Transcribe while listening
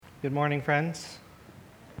Good morning, friends.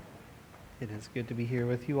 It is good to be here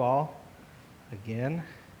with you all again.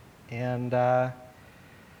 And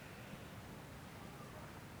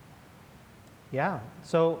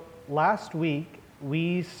so last week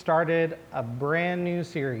we started a brand new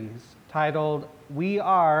series titled We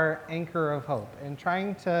Are Anchor of Hope, and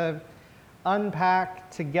trying to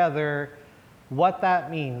unpack together what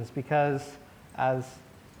that means, because as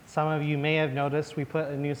some of you may have noticed, we put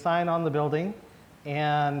a new sign on the building,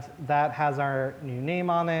 and that has our new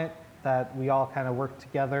name on it, that we all kind of worked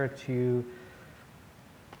together to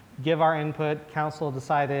give our input. Council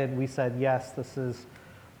decided, we said, yes, this is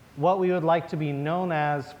what we would like to be known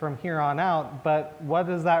as from here on out, but what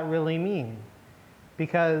does that really mean?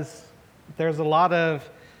 Because there's a lot of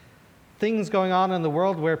things going on in the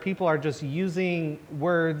world where people are just using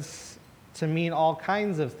words to mean all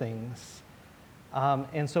kinds of things.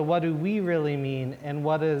 And so what do we really mean, and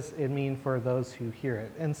what does it mean for those who hear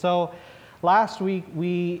it? And so last week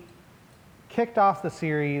we kicked off the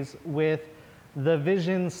series with the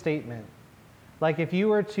vision statement. Like, if you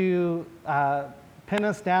were to pin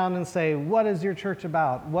us down and say, what is your church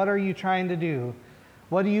about? What are you trying to do?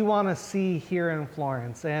 What do you want to see here in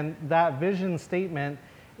Florence? And that vision statement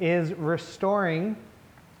is restoring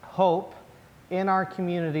hope in our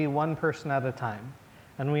community, one person at a time.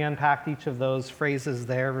 And we unpacked each of those phrases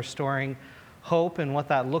there, restoring hope and what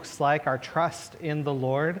that looks like, our trust in the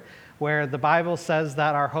Lord, where the Bible says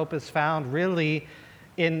that our hope is found really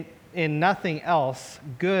in nothing else.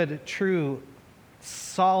 Good, true,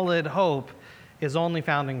 solid hope is only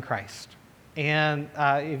found in Christ. And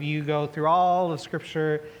if you go through all of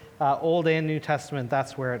Scripture, Old and New Testament,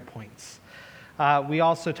 that's where it points. We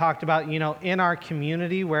also talked about, in our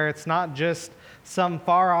community, where it's not just some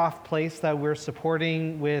far-off place that we're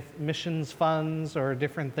supporting with missions funds or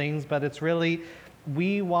different things, but it's really,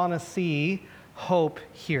 we want to see hope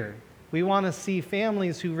here. We want to see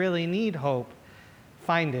families who really need hope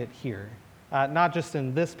find it here. Not just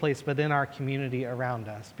in this place, but in our community around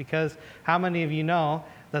us. Because how many of you know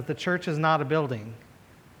that the church is not a building,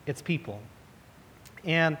 it's people?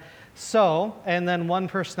 And then one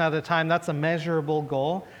person at a time, that's a measurable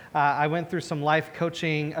goal. I went through some life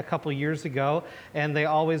coaching a couple years ago, and they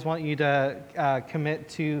always want you to commit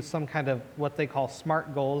to some kind of what they call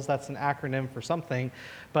SMART goals. That's an acronym for something.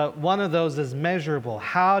 But one of those is measurable.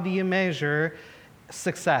 How do you measure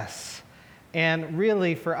success? And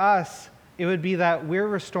really, for us, it would be that we're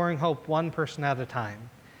restoring hope one person at a time.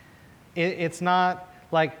 It's not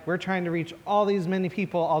like we're trying to reach all these many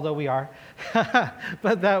people, although we are,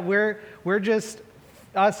 but that we're just,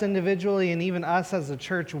 us individually and even us as a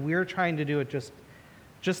church, we're trying to do it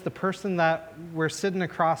just the person that we're sitting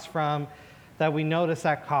across from, that we notice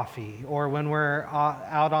at coffee, or when we're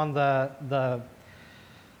out on the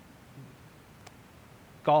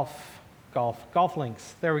golf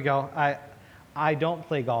links. There we go. I don't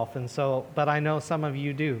play golf, but I know some of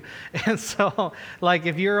you do. And so, like,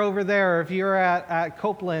 if you're over there, or if you're at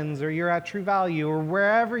Copeland's, or you're at True Value, or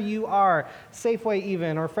wherever you are, Safeway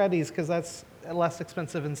even, or Freddy's, because that's less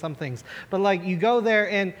expensive in some things. But like, you go there,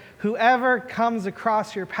 and whoever comes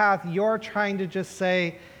across your path, you're trying to just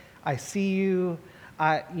say, I see you,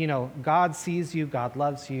 God sees you, God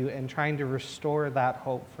loves you, and trying to restore that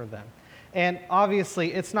hope for them. And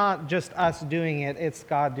obviously, it's not just us doing it, it's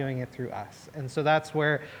God doing it through us. And so that's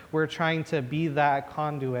where we're trying to be that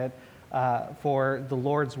conduit for the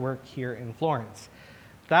Lord's work here in Florence.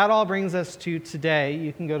 That all brings us to today.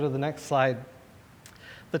 You can go to the next slide.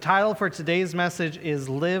 The title for today's message is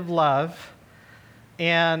Live Love.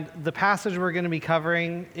 And the passage we're going to be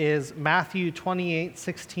covering is Matthew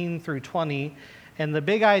 28:16 through 20. And the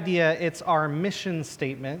big idea, it's our mission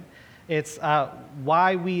statement. It's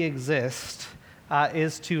why we exist,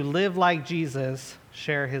 is to live like Jesus,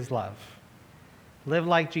 share his love. Live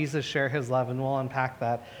like Jesus, share his love, and we'll unpack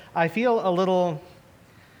that. I feel a little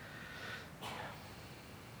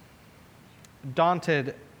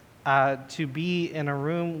daunted to be in a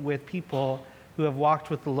room with people who have walked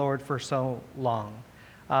with the Lord for so long.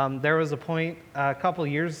 There was a point a couple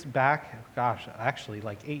years back, actually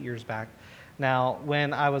like 8 years back, now,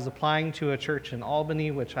 when I was applying to a church in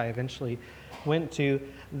Albany, which I eventually went to,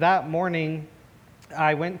 that morning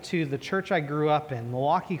I went to the church I grew up in,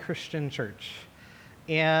 Milwaukee Christian Church.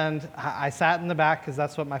 And I sat in the back because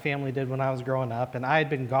that's what my family did when I was growing up. And I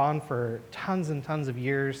had been gone for tons and tons of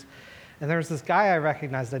years. And there was this guy I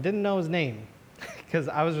recognized. I didn't know his name because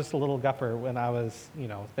I was just a little gupper when I was,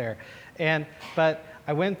 there. But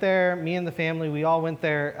I went there, me and the family, we all went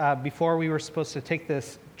there before we were supposed to take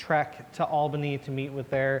this trek to Albany to meet with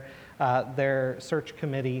their search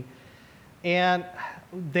committee. And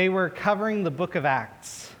they were covering the book of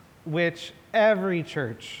Acts. which every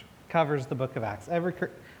church covers the book of Acts.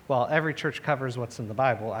 Every church covers what's in the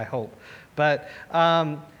Bible, I hope. But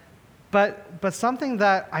something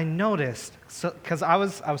that I noticed, because I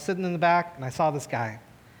was sitting in the back and I saw this guy,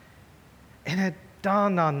 and it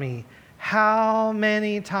dawned on me, how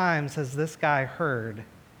many times has this guy heard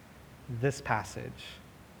this passage?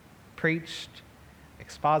 Preached,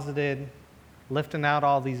 exposited, lifting out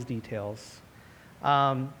all these details.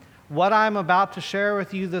 What I'm about to share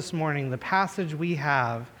with you this morning, the passage we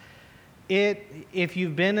have, if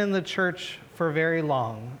you've been in the church for very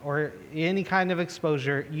long or any kind of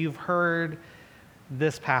exposure, you've heard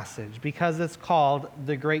this passage because it's called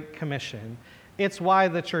the Great Commission. It's why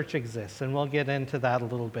the church exists, and we'll get into that a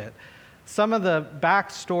little bit. Some of the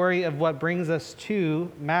backstory of what brings us to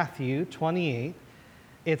Matthew 28,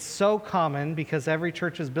 it's so common because every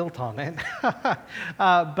church is built on it,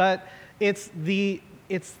 but it's the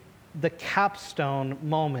capstone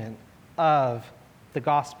moment of the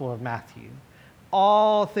Gospel of Matthew.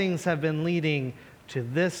 All things have been leading to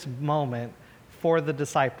this moment for the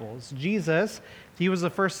disciples. Jesus, he was a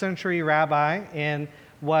first century rabbi in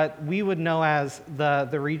what we would know as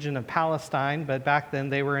the region of Palestine, but back then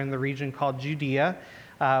they were in the region called Judea,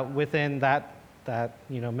 within that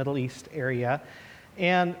Middle East area.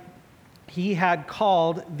 And he had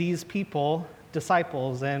called these people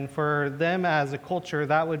disciples, and for them as a culture,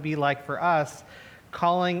 that would be like for us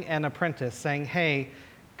calling an apprentice, saying, hey,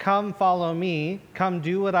 come follow me, come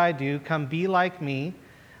do what I do, come be like me,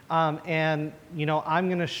 and I'm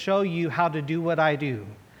going to show you how to do what I do.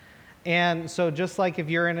 And so just like if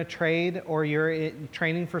you're in a trade or you're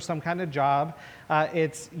training for some kind of job,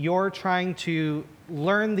 you're trying to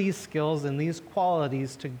learn these skills and these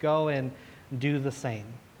qualities to go and do the same.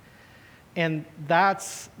 And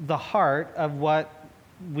that's the heart of what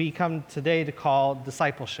we come today to call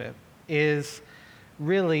discipleship, is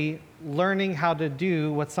really learning how to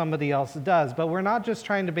do what somebody else does. But we're not just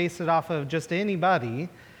trying to base it off of just anybody.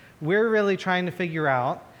 We're really trying to figure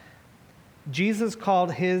out, Jesus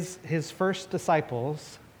called his first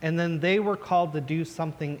disciples, and then they were called to do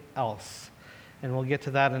something else. And we'll get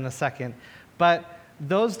to that in a second. But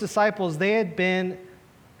those disciples, they had been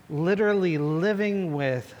literally living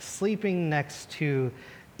with, sleeping next to,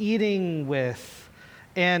 eating with,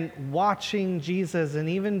 and watching Jesus, and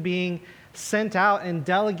even being sent out and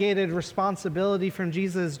delegated responsibility from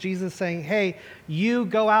Jesus. Jesus saying, hey, you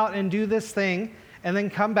go out and do this thing, and then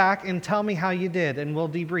come back and tell me how you did, and we'll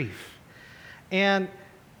debrief. And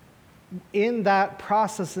in that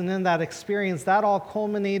process and in that experience, that all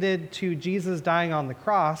culminated to Jesus dying on the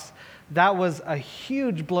cross. That was a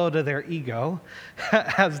huge blow to their ego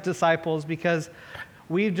as disciples, because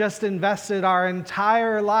we've just invested our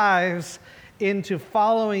entire lives into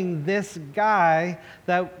following this guy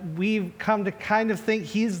that we've come to kind of think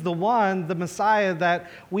he's the one, the Messiah that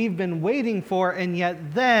we've been waiting for, and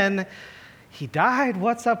yet then he died.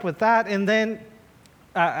 What's up with that? And then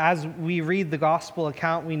as we read the gospel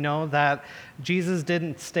account, we know that Jesus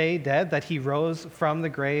didn't stay dead, that he rose from the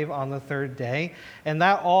grave on the third day. And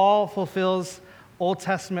that all fulfills Old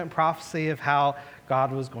Testament prophecy of how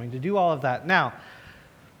God was going to do all of that. Now,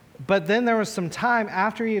 but then there was some time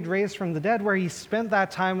after he had raised from the dead where he spent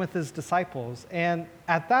that time with his disciples. And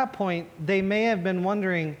at that point, they may have been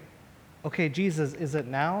wondering, okay, Jesus, is it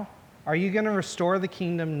now? Are you going to restore the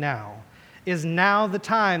kingdom now? Is now the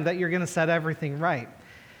time that you're going to set everything right?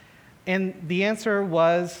 And the answer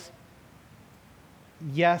was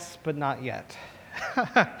yes, but not yet.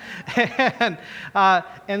 And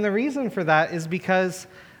the reason for that is because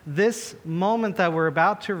this moment that we're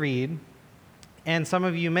about to read, and some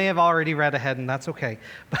of you may have already read ahead, and that's okay,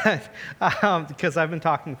 but because I've been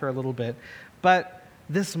talking for a little bit. But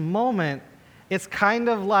this moment, it's kind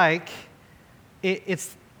of like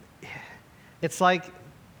it's like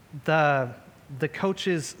the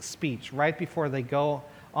coach's speech right before they go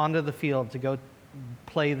onto the field to go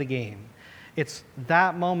play the game. It's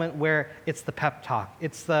that moment where it's the pep talk.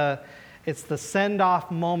 It's the send-off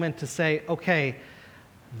moment to say, okay,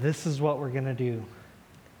 this is what we're going to do,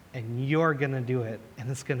 and you're going to do it, and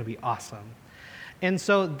it's going to be awesome. And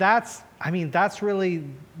so that's really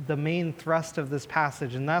the main thrust of this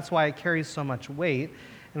passage, and that's why it carries so much weight,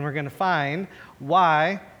 and we're going to find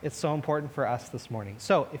why it's so important for us this morning.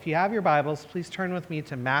 So if you have your Bibles, please turn with me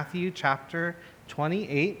to Matthew chapter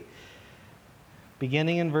 28,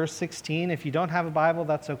 beginning in verse 16. If you don't have a Bible,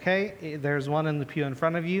 that's okay. There's one in the pew in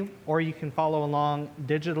front of you, or you can follow along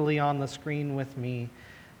digitally on the screen with me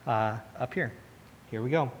up here. Here we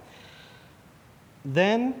go.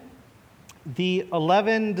 Then the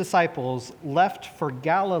 11 disciples left for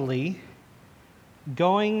Galilee,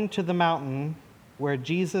 going to the mountain where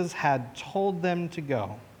Jesus had told them to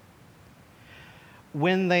go.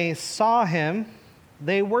 When they saw him,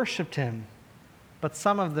 they worshipped him, but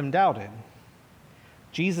some of them doubted.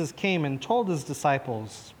 Jesus came and told his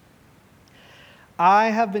disciples,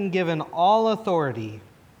 I have been given all authority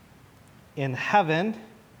in heaven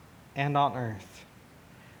and on earth.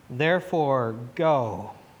 Therefore,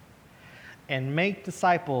 go and make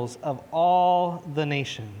disciples of all the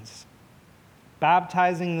nations,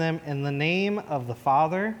 baptizing them in the name of the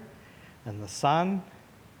Father and the Son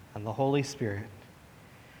and the Holy Spirit.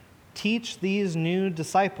 Teach these new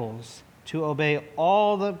disciples to obey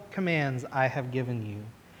all the commands I have given you.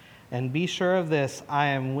 And be sure of this, I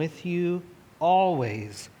am with you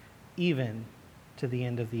always, even to the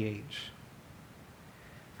end of the age.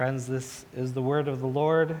 Friends, this is the word of the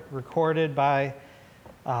Lord recorded by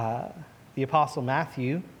the Apostle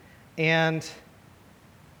Matthew. And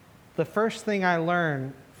the first thing I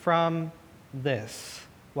learned from this,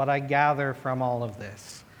 what I gather from all of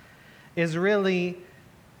this, is really,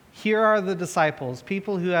 here are the disciples,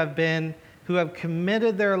 people who have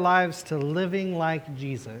committed their lives to living like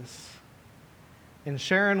Jesus and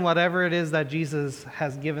sharing whatever it is that Jesus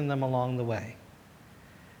has given them along the way.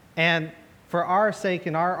 And for our sake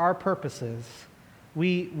and our purposes,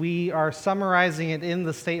 we are summarizing it in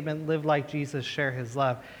the statement, live like Jesus, share his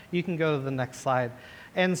love. You can go to the next slide.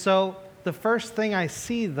 And so the first thing I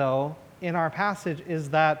see, though, in our passage is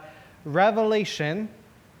that revelation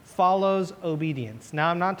follows obedience. Now,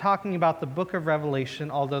 I'm not talking about the book of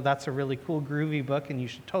Revelation, although that's a really cool, groovy book, and you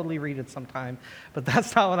should totally read it sometime. But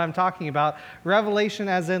that's not what I'm talking about. Revelation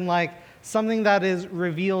as in like something that is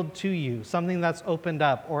revealed to you, something that's opened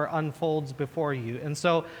up or unfolds before you. And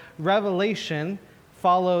so revelation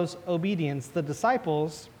follows obedience. The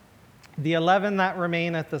disciples, the 11 that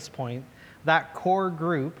remain at this point, that core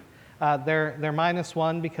group, they're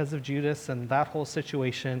 -1 because of Judas and that whole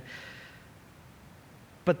situation.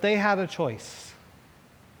 But they had a choice.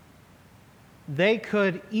 They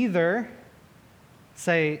could either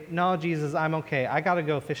say, no, Jesus, I'm okay. I got to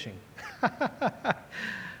go fishing.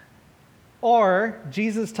 Or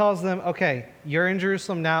Jesus tells them, okay, you're in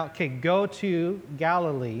Jerusalem now. Okay, go to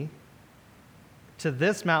Galilee, to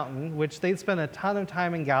this mountain, which they'd spent a ton of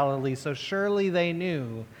time in Galilee, so surely they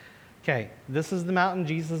knew, okay, this is the mountain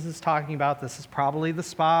Jesus is talking about. This is probably the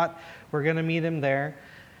spot. We're going to meet him there.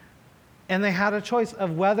 And they had a choice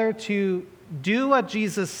of whether to do what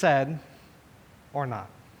Jesus said or not.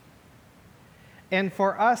 And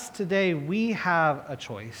for us today, we have a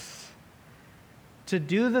choice to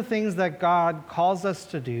do the things that God calls us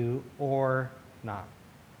to do or not.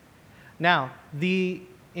 Now, the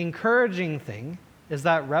encouraging thing is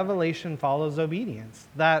that revelation follows obedience.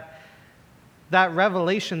 That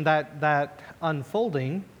revelation, that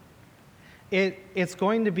unfolding, it's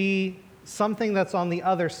going to be something that's on the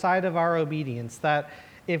other side of our obedience, that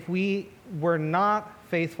if we were not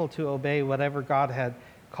faithful to obey whatever God had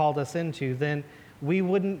called us into, then we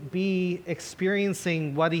wouldn't be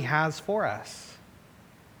experiencing what he has for us.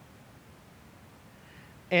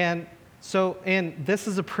 And this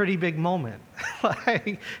is a pretty big moment.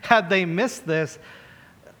 Like, had they missed this,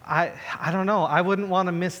 I don't know, I wouldn't want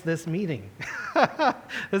to miss this meeting.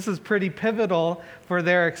 This is pretty pivotal for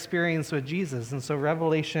their experience with Jesus. And so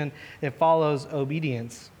revelation, it follows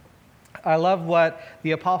obedience. I love what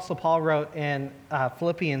the Apostle Paul wrote in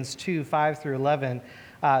Philippians 2, 5 through 11.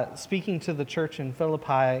 Speaking to the church in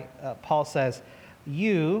Philippi, Paul says,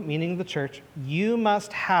 you, meaning the church, you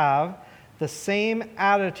must have the same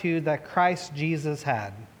attitude that Christ Jesus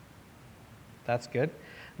had. That's good.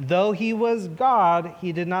 Though he was God,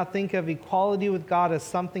 he did not think of equality with God as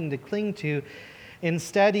something to cling to.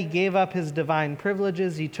 Instead, he gave up his divine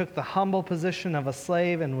privileges. He took the humble position of a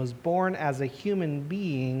slave and was born as a human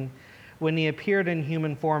being. When he appeared in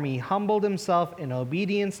human form, he humbled himself in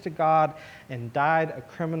obedience to God and died a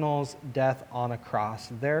criminal's death on a cross.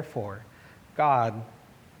 Therefore, God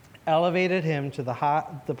elevated him to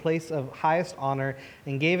the place of highest honor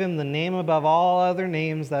and gave him the name above all other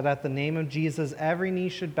names, that at the name of Jesus every knee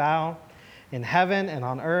should bow in heaven and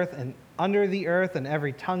on earth and under the earth, and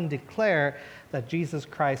every tongue declare that Jesus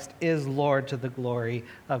Christ is Lord, to the glory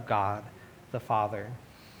of God the Father.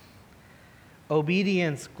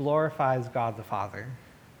 Obedience glorifies God the Father.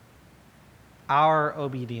 Our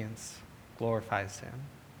obedience glorifies him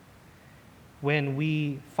when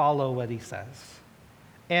we follow what he says.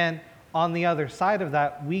 And on the other side of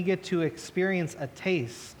that, we get to experience a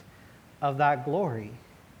taste of that glory.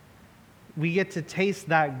 We get to taste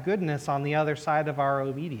that goodness on the other side of our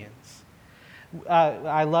obedience.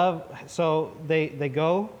 So they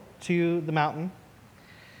go to the mountain,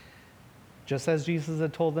 just as Jesus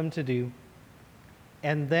had told them to do.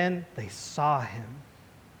 And then they saw him,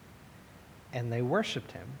 and they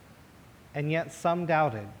worshiped him, and yet some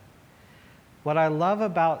doubted. What I love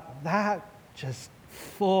about that just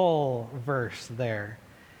full verse there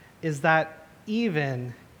is that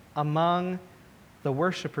even among the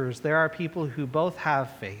worshipers, there are people who both have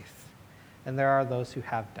faith, and there are those who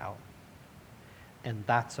have doubt. And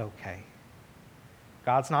that's okay.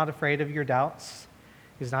 God's not afraid of your doubts.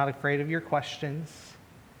 He's not afraid of your questions.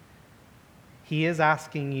 He is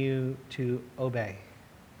asking you to obey.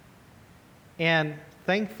 And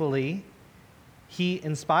thankfully, he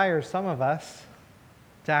inspires some of us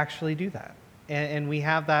to actually do that. And we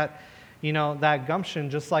have that, that gumption,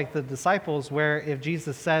 just like the disciples, where if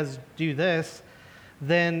Jesus says, do this,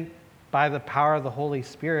 then by the power of the Holy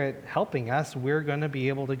Spirit helping us, we're going to be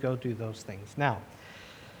able to go do those things. Now,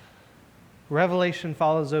 revelation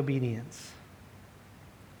follows obedience.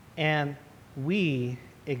 And we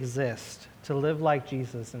exist to live like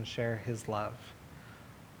Jesus and share his love.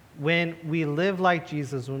 When we live like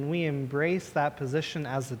Jesus, when we embrace that position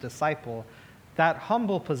as a disciple, that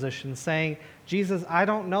humble position saying, Jesus, I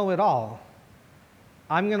don't know it all.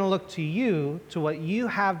 I'm going to look to you, to what you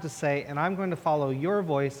have to say, and I'm going to follow your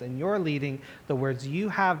voice and your leading, the words you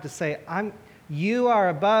have to say. You are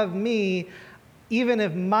above me. Even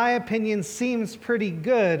if my opinion seems pretty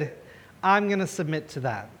good, I'm going to submit to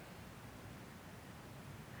that.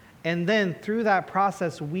 And then through that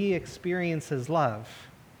process, we experience his love.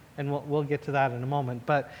 And we'll get to that in a moment.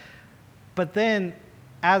 But then,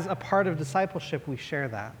 as a part of discipleship, we share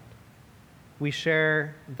that. We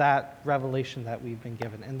share that revelation that we've been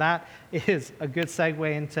given. And that is a good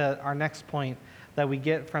segue into our next point that we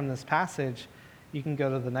get from this passage. You can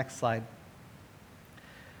go to the next slide.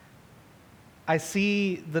 I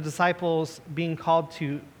see the disciples being called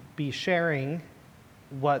to be sharing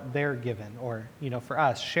what they're given, or, for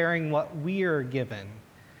us, sharing what we are given.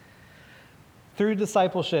 Through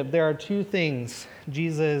discipleship, there are two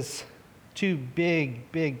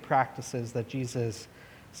big practices that Jesus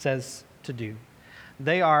says to do.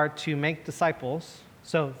 They are to make disciples.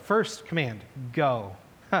 So first command, go.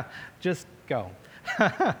 Just go.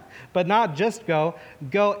 But not just go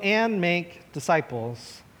and make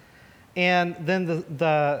disciples. And then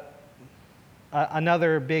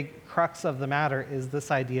another big crux of the matter is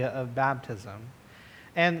this idea of baptism.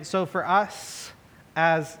 And so for us,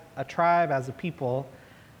 as a tribe, as a people,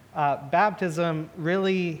 baptism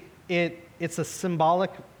really, it's a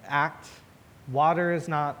symbolic act. Water is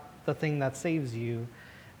not the thing that saves you.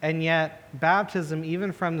 And yet, baptism,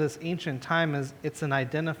 even from this ancient time, it's an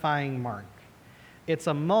identifying mark. It's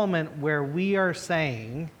a moment where we are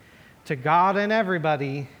saying to God and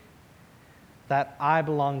everybody that I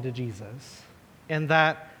belong to Jesus. And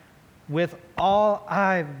that with all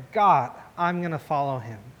I've got, I'm going to follow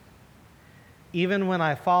him. Even when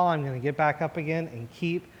I fall, I'm going to get back up again and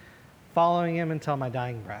keep following him until my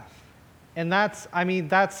dying breath. And that's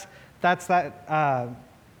that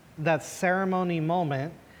ceremony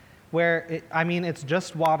moment where, it's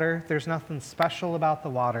just water. There's nothing special about the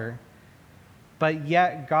water. But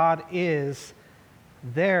yet God is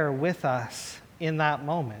there with us in that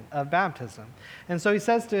moment of baptism. And so he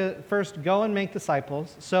says to first go and make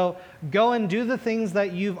disciples. So go and do the things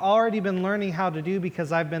that you've already been learning how to do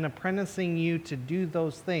because I've been apprenticing you to do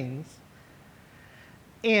those things.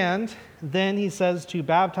 And then he says to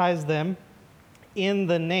baptize them in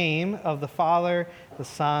the name of the Father, the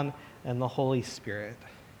Son, and the Holy Spirit.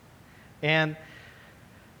 And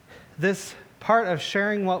this part of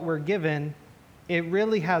sharing what we're given, it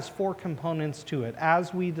really has four components to it.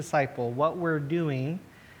 As we disciple, what we're doing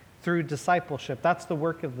through discipleship, that's the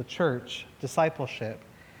work of the church, discipleship.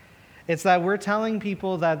 It's that we're telling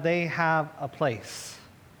people that they have a place.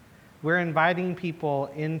 We're inviting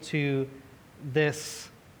people into this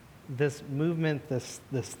movement, this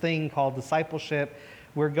thing called discipleship.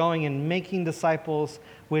 We're going and making disciples,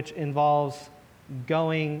 which involves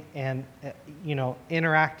going and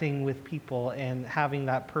interacting with people and having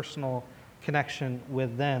that personal connection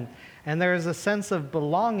with them. And there is a sense of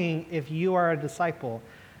belonging if you are a disciple.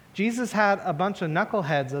 Jesus had a bunch of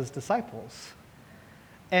knuckleheads as disciples.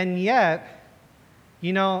 And yet,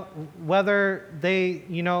 whether they,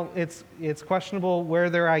 it's questionable where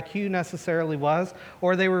their IQ necessarily was,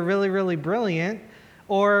 or they were really, really brilliant,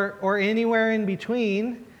 or anywhere in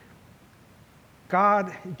between,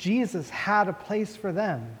 Jesus had a place for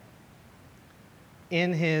them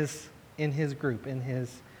in his group, in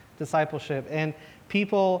his discipleship. And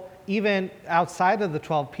people, even outside of the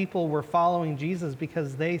 12, people were following Jesus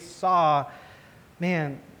because they saw,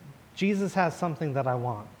 man, Jesus has something that I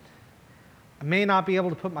want. I may not be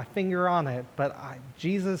able to put my finger on it, but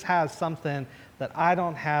Jesus has something that I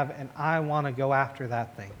don't have, and I want to go after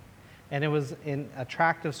that thing. And it was an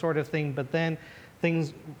attractive sort of thing, but then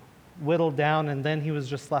things whittled down, and then he was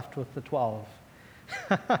just left with the 12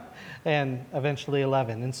 and eventually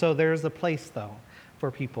 11. And so there's a place, though,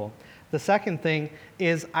 for people. The second thing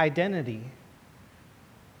is identity.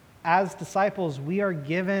 As disciples, we are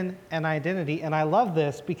given an identity, and I love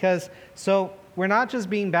this because we're not just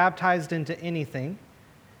being baptized into anything.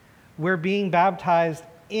 We're being baptized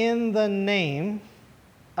in the name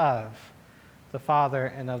of the Father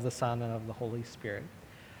and of the Son and of the Holy Spirit.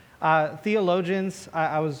 Theologians,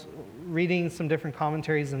 I was reading some different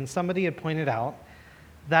commentaries, and somebody had pointed out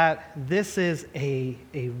that this is a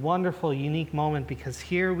wonderful, unique moment because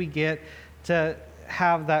here we get to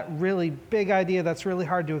have that really big idea that's really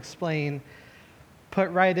hard to explain put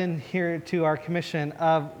right in here to our commission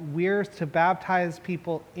of we're to baptize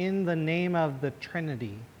people in the name of the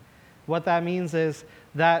Trinity. What that means is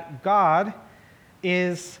that God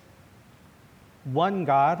is one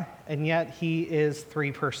God, and yet he is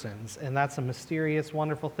three persons. And that's a mysterious,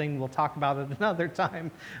 wonderful thing. We'll talk about it another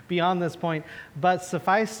time beyond this point. But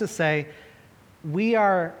suffice to say, we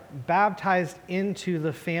are baptized into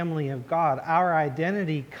the family of God. Our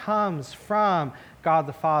identity comes from God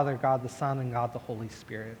the Father, God the Son, and God the Holy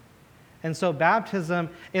Spirit. And so baptism,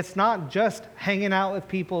 it's not just hanging out with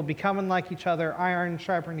people, becoming like each other, iron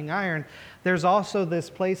sharpening iron. There's also this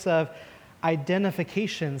place of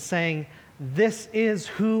identification, saying, this is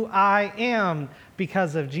who I am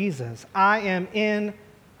because of Jesus. I am in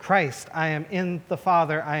Christ. I am in the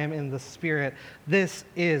Father. I am in the Spirit. This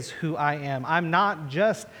is who I am. I'm not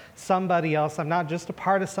just somebody else. I'm not just a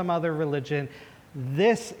part of some other religion.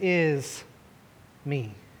 This is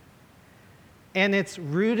me. And it's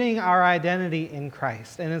rooting our identity in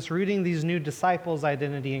Christ. And it's rooting these new disciples'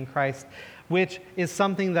 identity in Christ, which is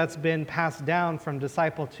something that's been passed down from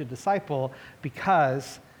disciple to disciple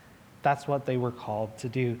because that's what they were called to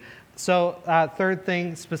do. So third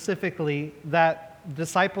thing specifically, that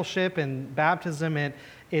discipleship and baptism,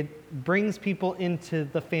 it brings people into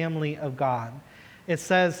the family of God. It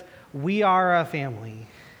says, we are a family.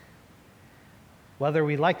 Whether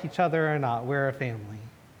we like each other or not, we're a family.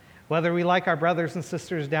 Whether we like our brothers and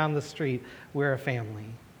sisters down the street, we're a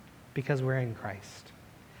family because we're in Christ.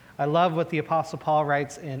 I love what the Apostle Paul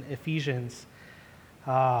writes in Ephesians.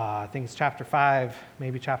 I think it's chapter 5,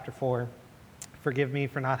 maybe chapter 4. Forgive me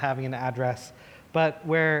for not having an address. But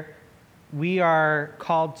where we are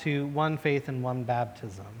called to one faith and one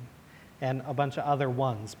baptism and a bunch of other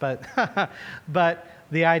ones. But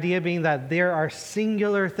the idea being that there are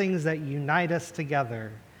singular things that unite us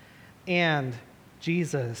together. And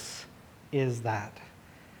Jesus is that.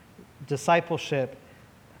 Discipleship,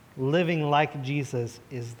 living like Jesus,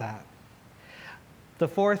 is that. The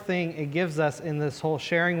fourth thing it gives us in this whole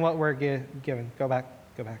sharing what we're given. Go back.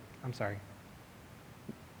 I'm sorry.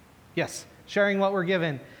 Yes, sharing what we're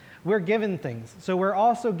given. We're given things. So we're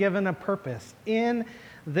also given a purpose. In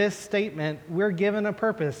this statement, we're given a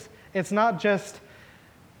purpose. It's not just,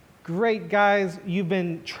 great guys, you've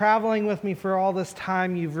been traveling with me for all this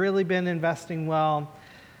time. You've really been investing well.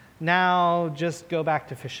 Now just go back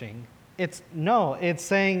to fishing. It's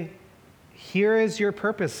saying, here is your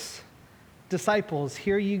purpose. Disciples,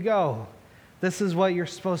 here you go. This is what you're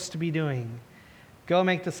supposed to be doing. Go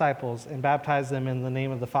make disciples and baptize them in the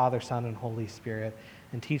name of the Father, Son, and Holy Spirit,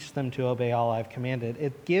 and teach them to obey all I've commanded.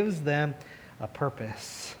 It gives them a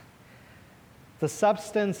purpose. The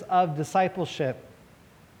substance of discipleship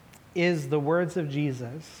is the words of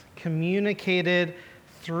Jesus communicated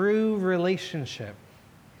through relationship,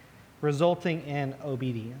 resulting in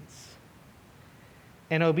obedience.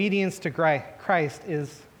 And obedience to Christ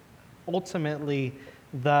is ultimately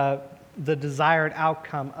the desired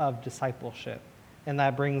outcome of discipleship, and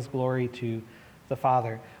that brings glory to the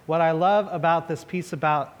Father. What I love about this piece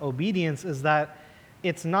about obedience is that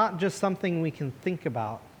it's not just something we can think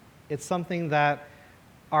about. It's something that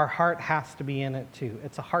our heart has to be in it too.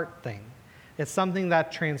 It's a heart thing. It's something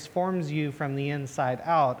that transforms you from the inside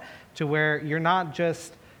out to where you're not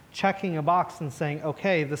just checking a box and saying,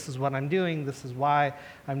 okay, this is what I'm doing. This is why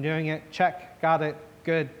I'm doing it. Check, got it,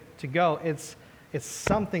 good to go. It's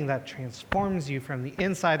something that transforms you from the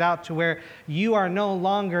inside out to where you are no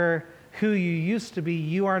longer who you used to be.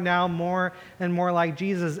 You are now more and more like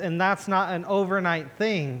Jesus. And that's not an overnight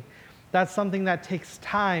thing. That's something that takes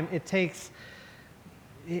time. It takes,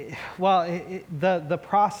 the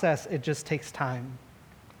process, it just takes time.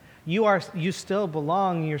 You still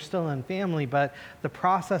belong, you're still in family, but the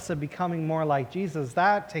process of becoming more like Jesus,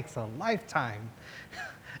 that takes a lifetime.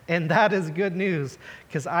 And that is good news,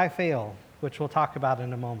 because I fail. which we'll talk about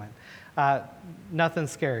in a moment. Nothing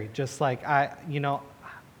scary, just like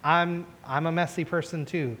I'm a messy person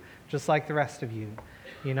too, just like the rest of you.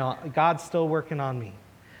 God's still working on me.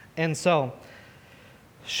 And so,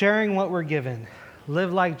 sharing what we're given,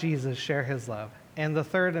 live like Jesus, share his love. And the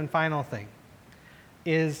third and final thing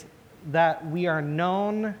is that we are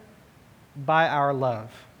known by our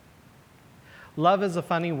love. Love is a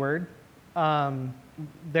funny word.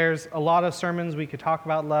 There's a lot of sermons we could talk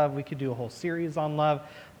about love. We could do a whole series on love.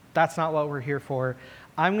 That's not what we're here for.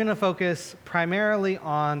 I'm going to focus primarily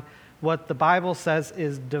on what the Bible says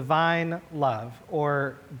is divine love,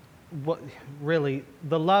 or what really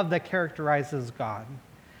the love that characterizes God.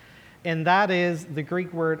 And that is the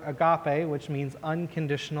Greek word agape, which means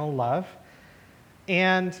unconditional love.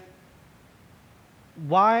 And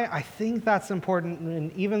why I think that's important,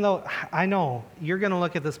 and even though I know you're going to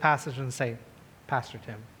look at this passage and say, Pastor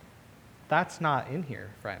Tim, that's not in here,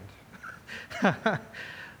 friend.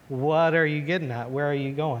 What are you getting at? Where are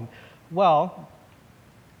you going? Well,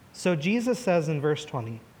 so Jesus says in verse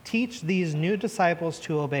 20, teach these new disciples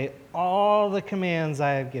to obey all the commands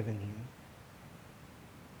I have given you.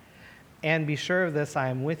 And be sure of this, I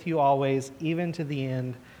am with you always, even to the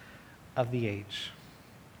end of the age.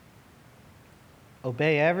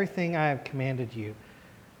 Obey everything I have commanded you.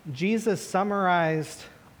 Jesus summarized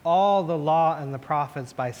all the law and the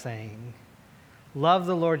prophets by saying, love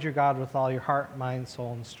the Lord your God with all your heart, mind,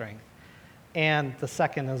 soul, and strength. And the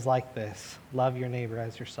second is like this, love your neighbor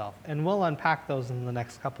as yourself. And we'll unpack those in the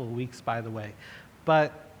next couple of weeks, by the way.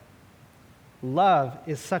 But love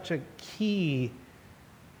is such a key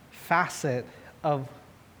facet of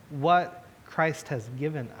what Christ has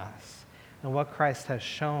given us and what Christ has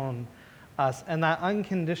shown us. And that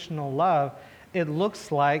unconditional love, it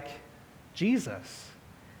looks like Jesus.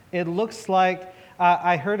 It looks like,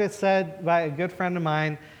 I heard it said by a good friend of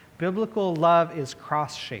mine, biblical love is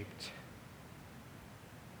cross-shaped.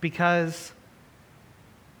 Because,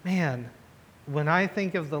 man, when I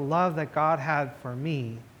think of the love that God had for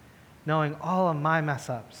me, knowing all of my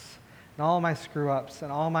mess-ups, and all my screw-ups,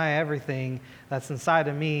 and all my everything that's inside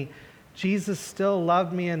of me, Jesus still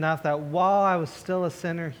loved me enough that while I was still a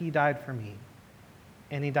sinner, he died for me.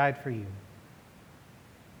 And he died for you.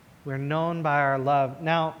 We're known by our love.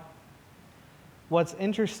 Now, what's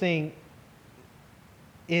interesting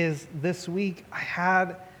is this week I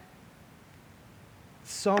had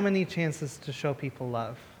so many chances to show people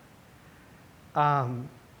love.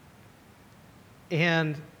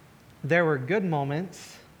 And there were good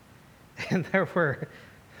moments, and there were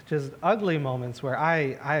just ugly moments where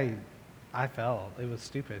I fell. It was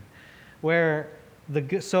stupid.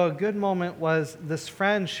 So a good moment was this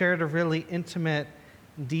friend shared a really intimate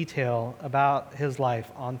detail about his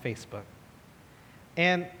life on Facebook.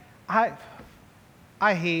 And I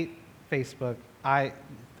hate Facebook. I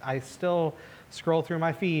still scroll through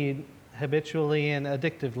my feed habitually and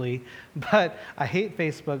addictively, but I hate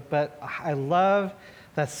Facebook. But I love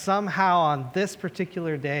that somehow on this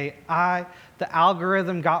particular day, the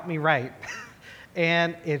algorithm got me right.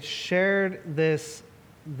 And it shared this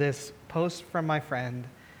post from my friend.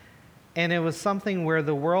 And it was something where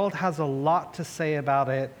the world has a lot to say about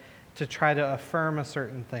it to try to affirm a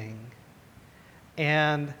certain thing.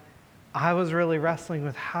 And I was really wrestling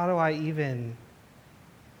with, how do I even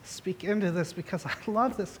speak into this, because I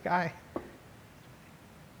love this guy.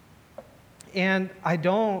 And I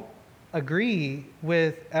don't agree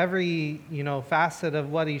with every, facet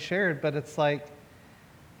of what he shared, but it's like,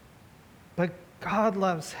 but God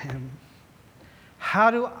loves him.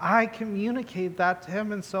 How do I communicate that to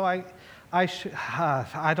him? And so I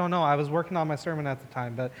don't know. I was working on my sermon at the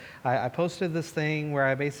time, but I posted this thing where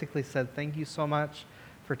I basically said, thank you so much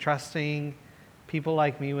for trusting people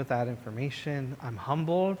like me with that information. I'm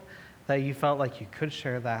humbled that you felt like you could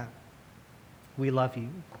share that. We love you.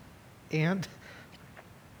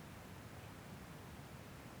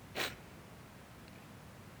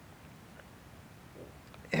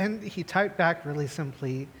 And he typed back really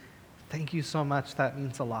simply, thank you so much, that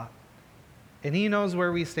means a lot. And he knows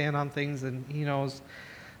where we stand on things, and he knows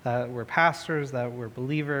that we're pastors, that we're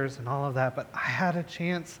believers, and all of that. But I had a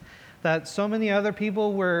chance that so many other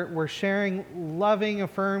people were sharing loving,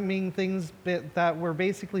 affirming things that were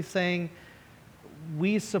basically saying,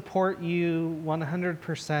 we support you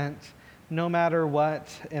 100%, no matter what,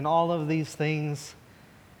 and all of these things.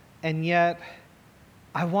 And yet,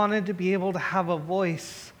 I wanted to be able to have a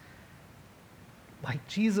voice like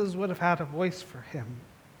Jesus would have had a voice for him.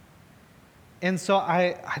 And so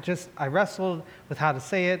I wrestled with how to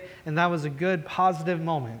say it, and that was a good, positive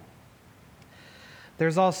moment.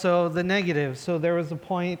 There's also the negative. So there was a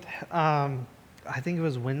point I think it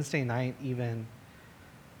was Wednesday night even.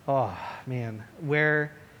 Oh, man.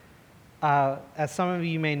 Where, as some of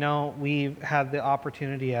you may know, we've had the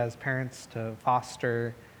opportunity as parents to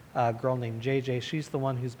foster a girl named JJ. She's the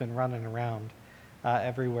one who's been running around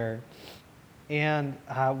everywhere. And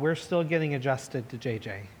we're still getting adjusted to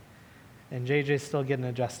JJ. And JJ's still getting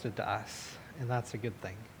adjusted to us. And that's a good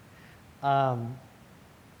thing. But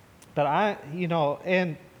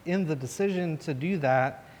and in the decision to do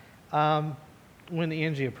that, when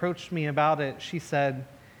Angie approached me about it, she said,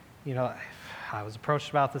 I was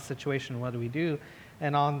approached about this situation, what do we do?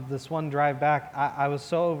 And on this one drive back, I was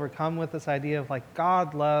so overcome with this idea of like,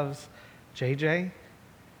 God loves JJ.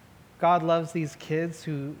 God loves these kids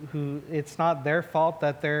who it's not their fault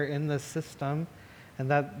that they're in this system and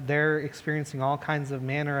that they're experiencing all kinds of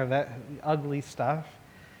manner of ugly stuff.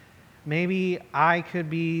 Maybe I could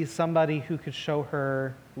be somebody who could show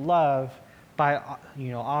her love by,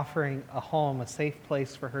 offering a home, a safe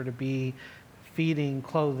place for her to be, feeding,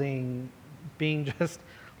 clothing, being just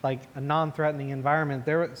like a non-threatening environment.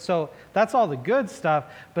 So that's all the good stuff.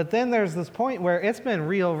 But then there's this point where it's been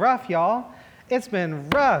real rough, y'all. It's been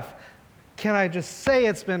rough. Can I just say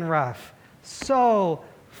it's been rough? So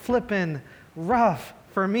flippin' rough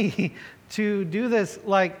for me to do this.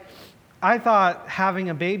 Like, I thought having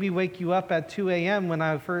a baby wake you up at 2 a.m.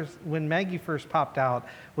 when Maggie first popped out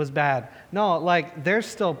was bad. No, like there's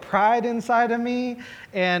still pride inside of me,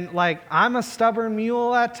 and like I'm a stubborn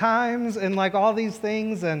mule at times, and like all these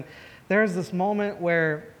things. And there's this moment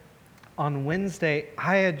where on Wednesday,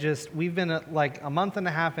 we've been like a month and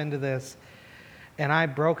a half into this, and I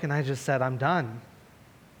broke and I just said, I'm done.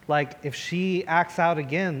 Like if she acts out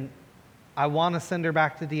again, I want to send her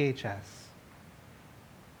back to DHS.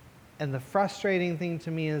 And the frustrating thing to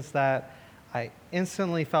me is that I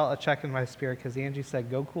instantly felt a check in my spirit because Angie said,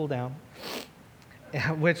 go cool down,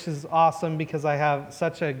 which is awesome because I have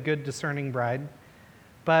such a good discerning bride.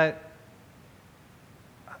 But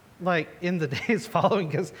like in the days following,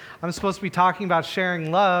 because I'm supposed to be talking about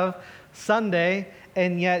sharing love Sunday,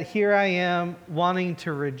 and yet here I am wanting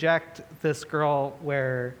to reject this girl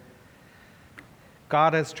where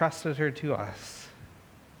God has trusted her to us.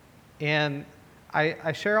 And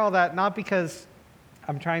I share all that not because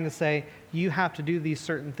I'm trying to say you have to do these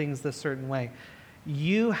certain things this certain way.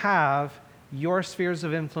 You have your spheres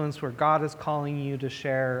of influence where God is calling you to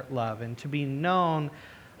share love and to be known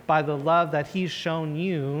by the love that He's shown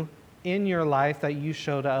you in your life that you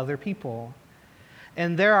show to other people.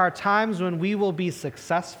 And there are times when we will be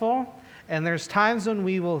successful, and there's times when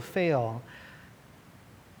we will fail.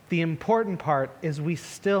 The important part is we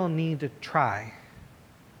still need to try.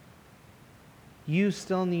 You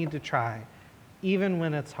still need to try, even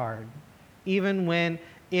when it's hard, even when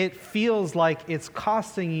it feels like it's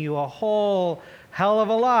costing you a whole hell of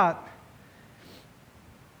a lot.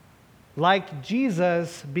 Like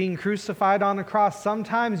Jesus being crucified on a cross,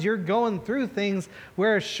 sometimes you're going through things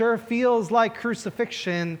where it sure feels like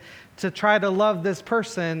crucifixion to try to love this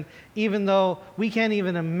person, even though we can't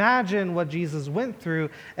even imagine what Jesus went through,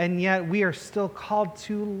 and yet we are still called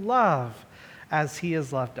to love as He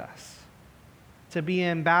has loved us, to be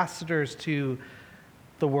ambassadors to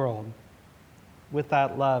the world with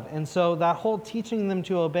that love. And so that whole teaching them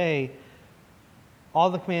to obey all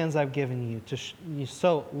the commands I've given you, to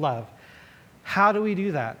so love. How do we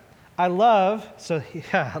do that? I love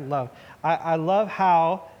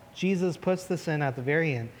how Jesus puts this in at the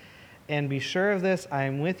very end. And be sure of this, I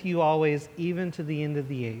am with you always, even to the end of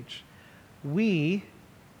the age. We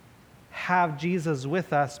have Jesus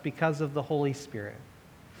with us because of the Holy Spirit.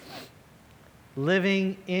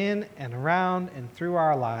 Living in and around and through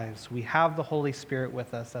our lives, we have the Holy Spirit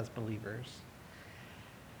with us as believers.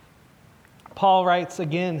 Paul writes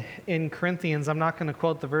again in Corinthians, I'm not going to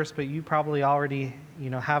quote the verse, but you probably already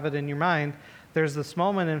have it in your mind. There's this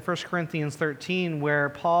moment in 1 Corinthians 13 where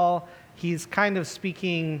Paul, he's kind of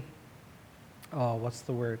speaking,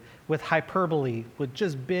 with hyperbole, with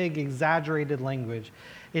just big exaggerated language.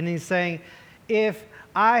 And he's saying, if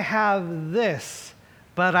I have this,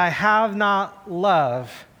 but I have not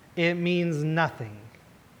love, it means nothing.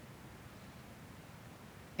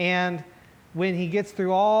 And when he gets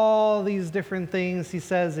through all these different things, he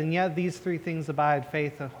says, and yet these three things abide,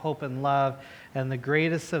 faith, hope, and love. And the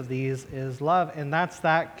greatest of these is love. And that's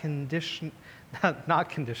that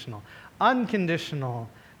unconditional,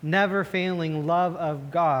 never failing love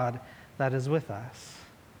of God that is with us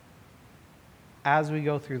as we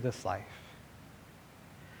go through this life.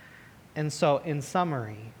 And so, in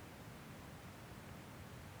summary,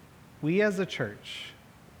 we as a church,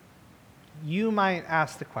 you might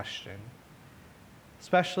ask the question,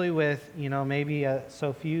 especially with, maybe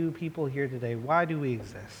so few people here today. Why do we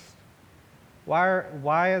exist?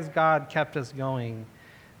 Why has God kept us going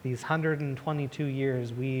these 122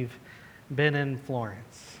 years we've been in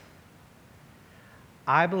Florence?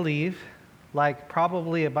 I believe, like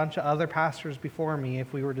probably a bunch of other pastors before me,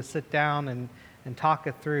 if we were to sit down and talk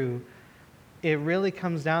it through, it really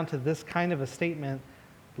comes down to this kind of a statement: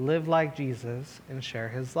 live like Jesus and share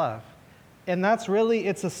his love. And that's really,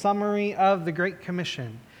 it's a summary of the Great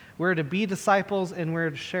Commission. We're to be disciples and we're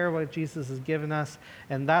to share what Jesus has given us,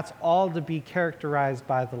 and that's all to be characterized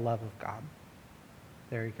by the love of God.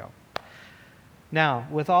 There you go. Now,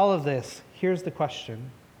 with all of this, here's the question.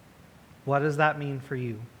 What does that mean for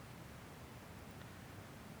you?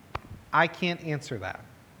 I can't answer that.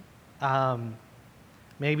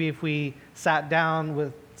 Maybe if we sat down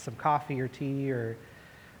with some coffee or tea or,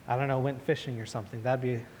 went fishing or something,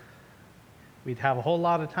 we'd have a whole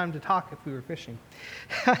lot of time to talk if we were fishing.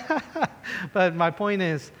 But my point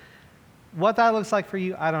is, what that looks like for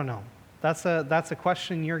you, I don't know. That's a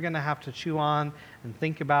question you're going to have to chew on and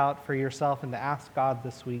think about for yourself and to ask God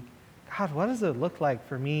this week. God, what does it look like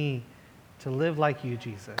for me to live like you,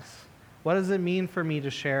 Jesus? What does it mean for me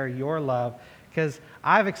to share your love? Because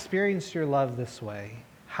I've experienced your love this way.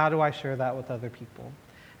 How do I share that with other people?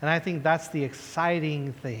 And I think that's the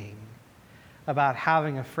exciting thing about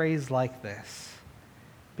having a phrase like this,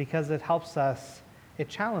 because it helps us, it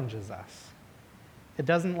challenges us. It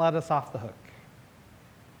doesn't let us off the hook.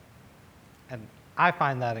 And I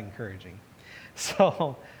find that encouraging.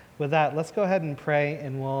 So with that, let's go ahead and pray,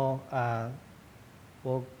 and we'll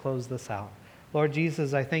close this out. Lord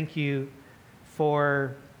Jesus, I thank you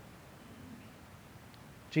for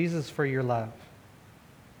your love.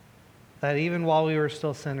 That even while we were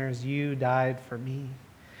still sinners, you died for me.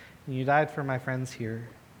 And you died for my friends here.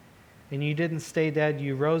 And you didn't stay dead.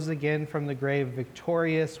 You rose again from the grave,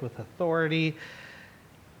 victorious with authority.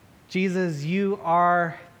 Jesus, you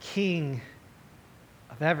are King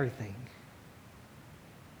of everything.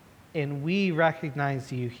 And we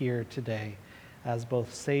recognize you here today as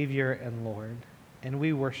both Savior and Lord. And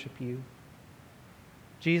we worship you.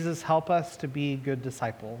 Jesus, help us to be good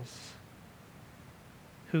disciples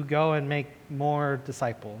who go and make more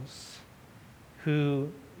disciples, who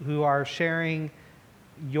are sharing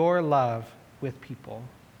your love with people.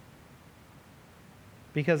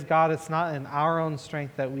 Because God, it's not in our own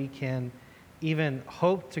strength that we can even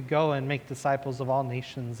hope to go and make disciples of all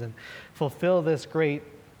nations and fulfill this great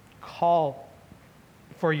call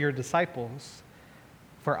for your disciples,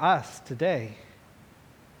 for us today.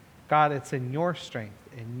 God, it's in your strength,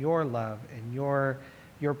 in your love, in your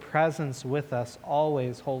presence with us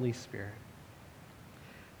always, Holy Spirit.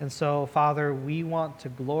 And so, Father, we want to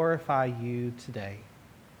glorify you today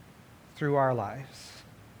through our lives.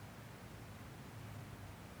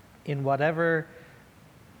 In whatever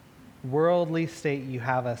worldly state you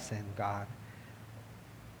have us in, God,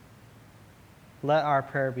 let our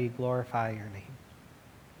prayer be glorify your name,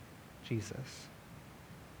 Jesus.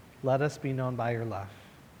 Let us be known by your love.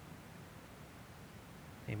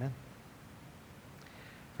 Amen.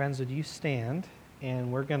 Friends, would you stand,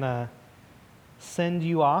 and we're going to send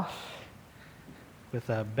you off with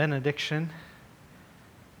a benediction.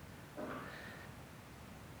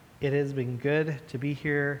 It has been good to be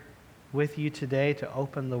here with you today to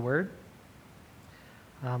open the Word.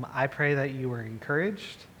 I pray that you were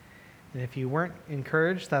encouraged, and if you weren't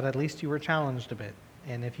encouraged, that at least you were challenged a bit.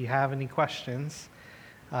 And if you have any questions,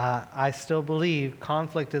 I still believe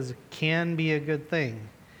conflict can be a good thing,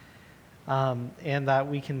 and that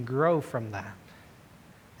we can grow from that.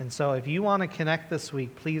 And so if you want to connect this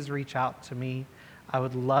week, please reach out to me. I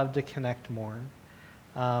would love to connect more.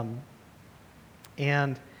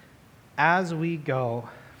 And as we go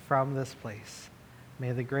from this place,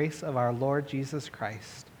 may the grace of our Lord Jesus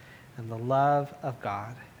Christ and the love of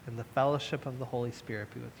God and the fellowship of the Holy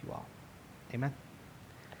Spirit be with you all. Amen.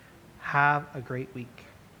 Have a great week.